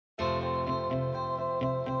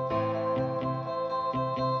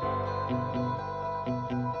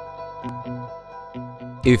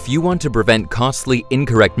If you want to prevent costly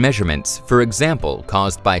incorrect measurements, for example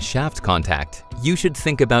caused by shaft contact, you should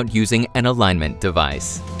think about using an alignment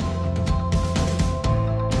device.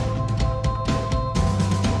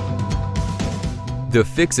 The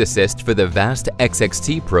Fix Assist for the VAST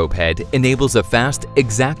XXT probe head enables a fast,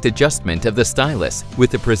 exact adjustment of the stylus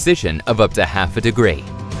with a precision of up to half a degree.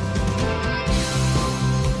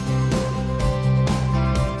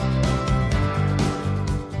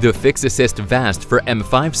 The Fix Assist VAST for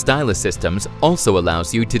M5 stylus systems also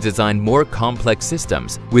allows you to design more complex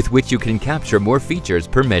systems with which you can capture more features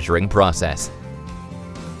per measuring process.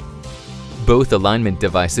 Both alignment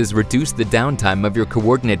devices reduce the downtime of your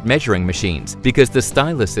coordinate measuring machines because the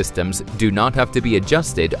stylus systems do not have to be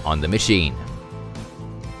adjusted on the machine.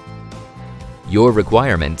 Your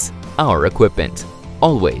requirements, our equipment.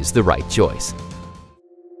 Always the right choice.